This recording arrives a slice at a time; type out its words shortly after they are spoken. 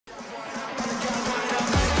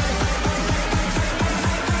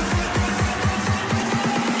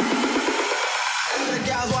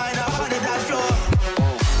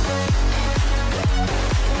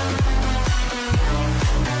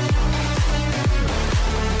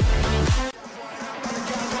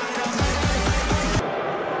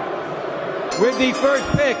With the first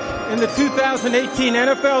pick in the 2018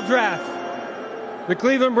 NFL Draft, the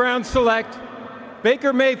Cleveland Browns select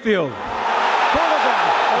Baker Mayfield, quarterback,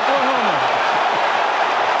 Oklahoma.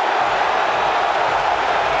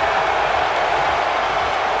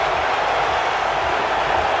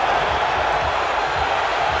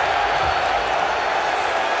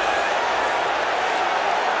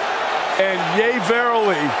 And yea,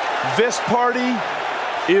 verily, this party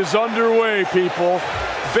is underway, people.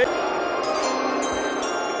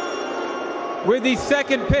 With the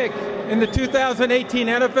second pick in the 2018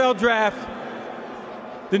 NFL Draft,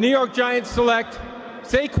 the New York Giants select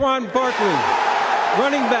Saquon Barkley,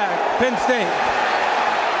 running back, Penn State.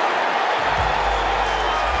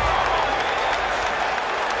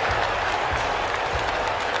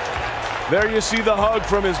 There you see the hug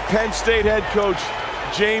from his Penn State head coach,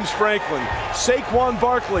 James Franklin. Saquon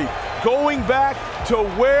Barkley going back to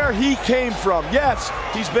where he came from. Yes,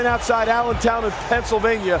 he's been outside Allentown in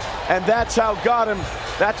Pennsylvania, and that's what got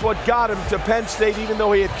him to Penn State, even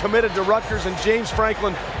though he had committed to Rutgers, and James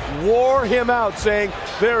Franklin wore him out, saying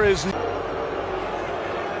there is.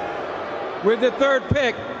 With the third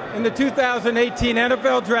pick in the 2018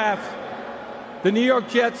 NFL Draft, the New York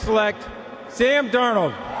Jets select Sam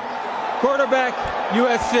Darnold, quarterback,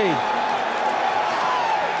 USC.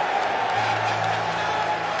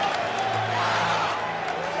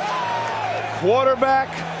 Quarterback,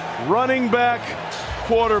 running back,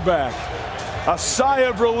 quarterback. A sigh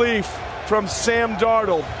of relief from Sam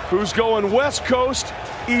Darnold, who's going West Coast,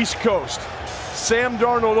 East Coast. Sam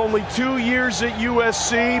Darnold, only 2 years at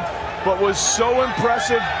USC, but was so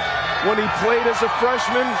impressive when he played as a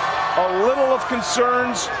freshman. A little of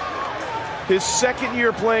concerns his second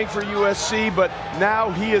year playing for USC, but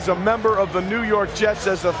now he is a member of the New York Jets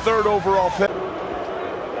as the third overall pick.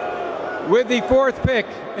 With the fourth pick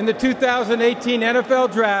in the 2018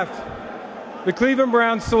 NFL Draft, the Cleveland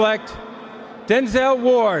Browns select Denzel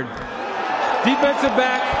Ward, defensive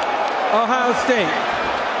back, Ohio State.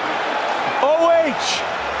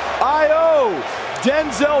 OHIO!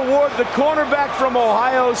 Denzel Ward, the cornerback from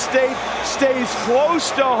Ohio State, stays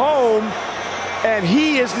close to home, and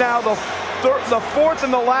he is now the fourth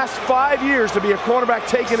in the last 5 years to be a cornerback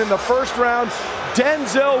taken in the first round.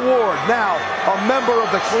 Denzel Ward, now a member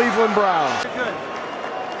of the Cleveland Browns.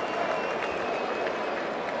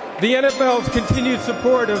 The NFL's continued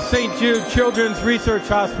support of St. Jude Children's Research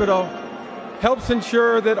Hospital helps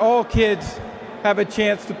ensure that all kids have a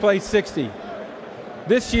chance to play 60.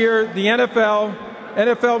 This year, the NFL,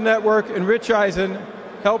 NFL Network, and Rich Eisen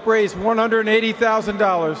help raise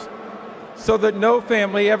 $180,000 so that no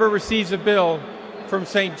family ever receives a bill from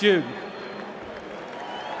St. Jude.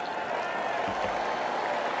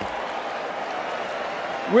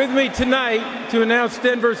 With me tonight to announce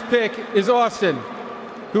Denver's pick is Austin,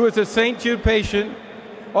 who is a St. Jude patient.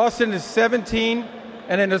 Austin is 17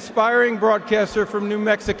 and an aspiring broadcaster from New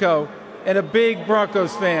Mexico and a big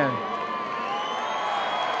Broncos fan.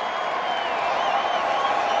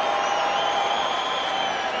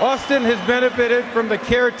 Austin has benefited from the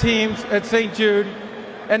care teams at St. Jude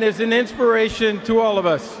and is an inspiration to all of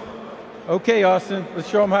us. Okay, Austin, let's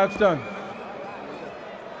show them how it's done.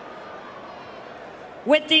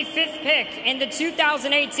 With the fifth pick in the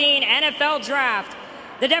 2018 NFL Draft,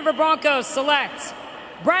 the Denver Broncos select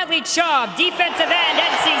Bradley Chubb, defensive end,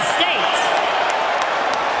 NC State.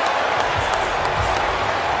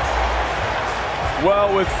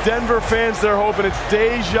 Well, with Denver fans, they're hoping it's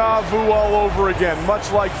deja vu all over again.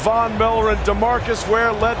 Much like Von Miller and DeMarcus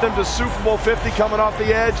Ware led them to Super Bowl 50 coming off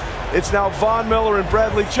the edge. It's now Von Miller and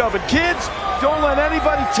Bradley Chubb. And kids, don't let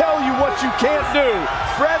anybody tell you what you can't do.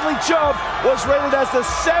 Bradley Chubb was rated as the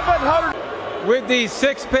 700. With the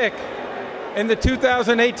sixth pick in the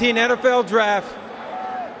 2018 NFL Draft,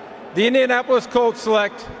 the Indianapolis Colts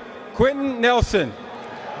select Quentin Nelson,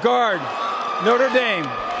 guard, Notre Dame.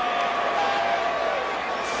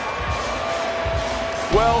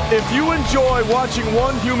 Well, if you enjoy watching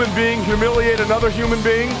one human being humiliate another human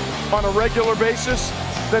being on a regular basis,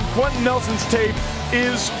 then Quentin Nelson's tape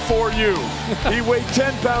is for you. He weighed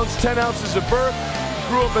 10 pounds, 10 ounces at birth,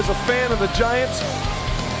 grew up as a fan of the Giants.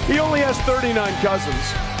 He only has 39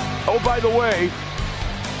 cousins. Oh, by the way,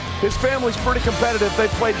 his family's pretty competitive. They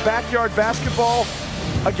played backyard basketball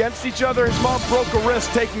against each other. His mom broke a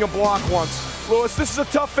wrist taking a block once. Louis, this is a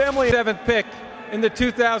tough family. Seventh pick in the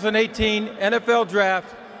 2018 NFL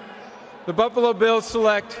Draft, the Buffalo Bills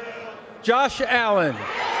select Josh Allen,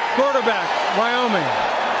 quarterback, Wyoming.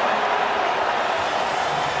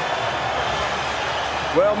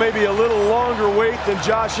 Well, maybe a little longer wait than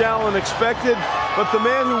Josh Allen expected, but the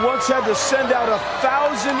man who once had to send out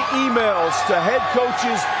 1,000 emails to head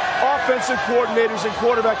coaches offensive coordinators and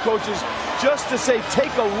quarterback coages just to say,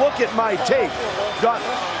 take a look at my tape. Got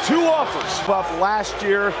 2 offers up last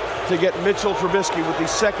year to get Mitchell Trubisky with the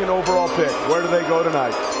 2nd overall pick. Where do they go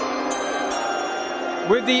tonight?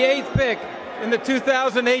 With the 8th pick in the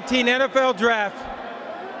 2018 NFL Draft,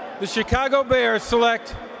 the Chicago Bears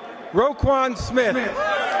select Roquan Smith,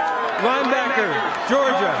 linebacker,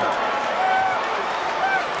 Georgia.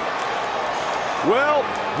 Well,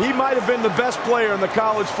 he might have been the best player in the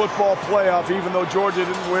college football playoff, even though Georgia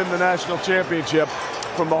didn't win the national championship.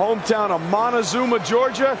 From the hometown of Montezuma,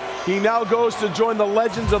 Georgia, he now goes to join the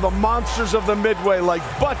legends of the monsters of the Midway like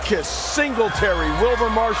Butkus, Singletary, Wilber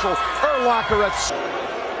Marshall, Urlacher at...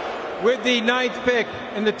 With the 9th pick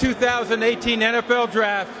in the 2018 NFL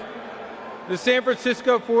Draft, the San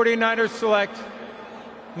Francisco 49ers select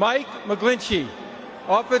Mike McGlinchey,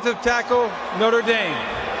 offensive tackle, Notre Dame.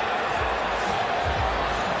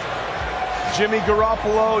 Jimmy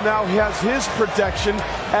Garoppolo now has his protection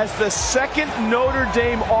as the 2nd Notre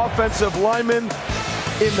Dame offensive lineman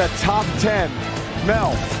in the top 10.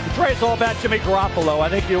 Mel. Trey, it's all about Jimmy Garoppolo. I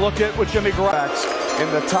think you look at what Jimmy Garoppolo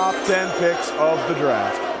in the top 10 picks of the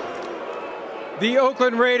draft. The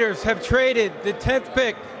Oakland Raiders have traded the 10th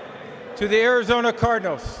pick to the Arizona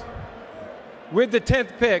Cardinals. With the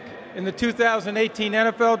 10th pick in the 2018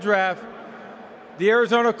 NFL Draft, the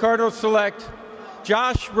Arizona Cardinals select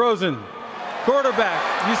Josh Rosen, quarterback,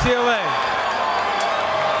 UCLA.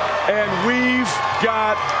 And we've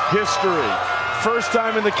got history. First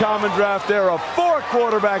time in the Common Draft era, 4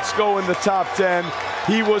 quarterbacks go in the top 10.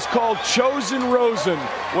 He was called Chosen Rosen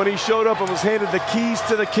when he showed up and was handed the keys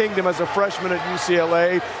to the kingdom as a freshman at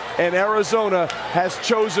UCLA. And Arizona has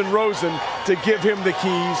chosen Rosen to give him the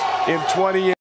keys in 20 years.